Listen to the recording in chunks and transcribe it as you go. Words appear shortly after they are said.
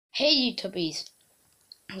Hey YouTubers,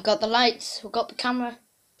 we've got the lights, we've got the camera,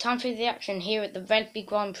 time for the action here at the Redby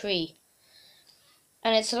Grand Prix.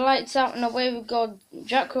 And it's the lights out and away we go.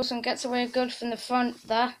 Jack Coulson gets away good from the front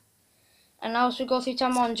there. And now as we go through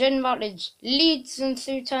turn 1, Jayden Routledge leads them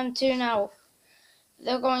through turn 2 now.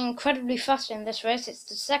 They're going incredibly fast in this race. It's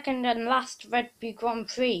the second and last Redby Grand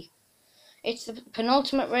Prix. It's the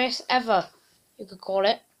penultimate race ever, you could call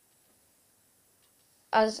it.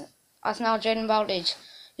 As now Jayden Routledge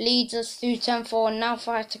leads us through turn 4 and now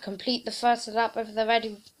fight to complete the first lap of the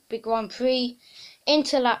Redby Grand Prix.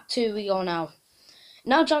 Into lap 2 we go now.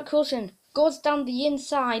 Now Jack Coulson goes down the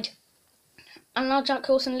inside and now Jack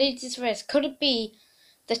Coulson leads this race. Could it be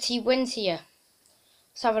that he wins here?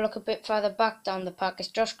 Let's have a look a bit further back down the pack. It's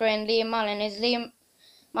Josh Gray and Liam Allen. Is Liam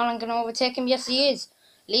Allen going to overtake him? Yes he is.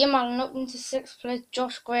 Liam Allen up into 6th place,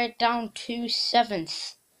 Josh Gray down to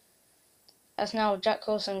 7th. As now Jack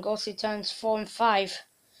Coulson goes through turns 4 and 5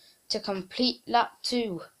 to complete lap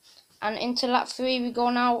 2. And into lap 3 we go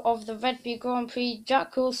now of the Redby Grand Prix.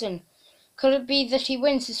 Jack Coulson, could it be that he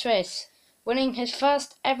wins this race? Winning his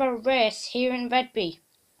first ever race here in Redby.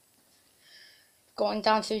 Going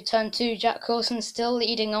down through turn 2, Jack Coulson still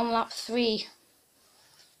leading on lap 3.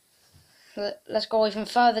 Let's go even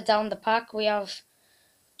further down the pack. We have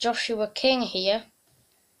Joshua King here.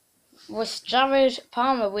 With Jared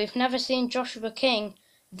Palmer, we've never seen Joshua King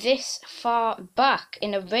this far back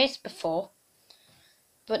in a race before.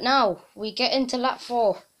 But now we get into lap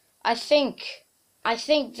 4. I think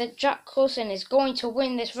that Jack Coulson is going to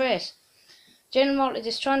win this race. Jayden Routledge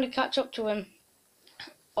is trying to catch up to him.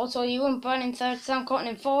 Also, Euan Burn in 3rd, Sam Cotton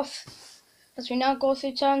in 4th. As we now go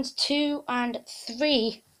through turns 2 and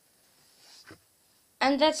 3.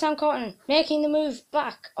 And there's Sam Cotton making the move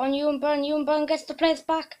back on Euan Burn. Euan Burn gets the place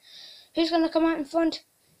back. Who's going to come out in front?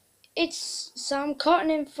 It's Sam Cotton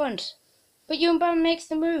in front. But Euan Burn makes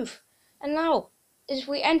the move. And now, as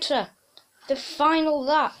we enter the final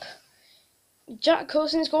lap, Jack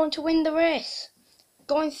Coulson is going to win the race.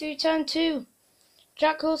 Going through turn 2.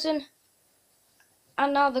 Jack Coulson.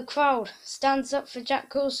 And now the crowd stands up for Jack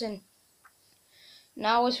Coulson.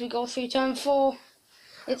 Now as we go through turn 4,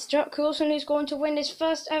 it's Jack Coulson who's going to win his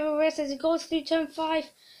first ever race as he goes through turn 5,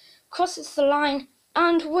 crosses the line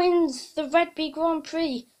and wins the Redby Grand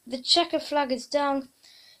Prix. The checker flag is down.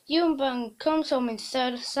 Euan Burn comes home in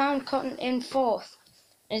 3rd, Sam Cotton in 4th.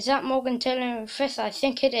 Is that Morgan Taylor in 5th? I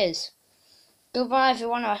think it is. Goodbye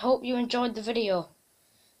everyone, I hope you enjoyed the video.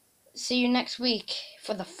 See you next week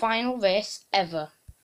for the final race ever.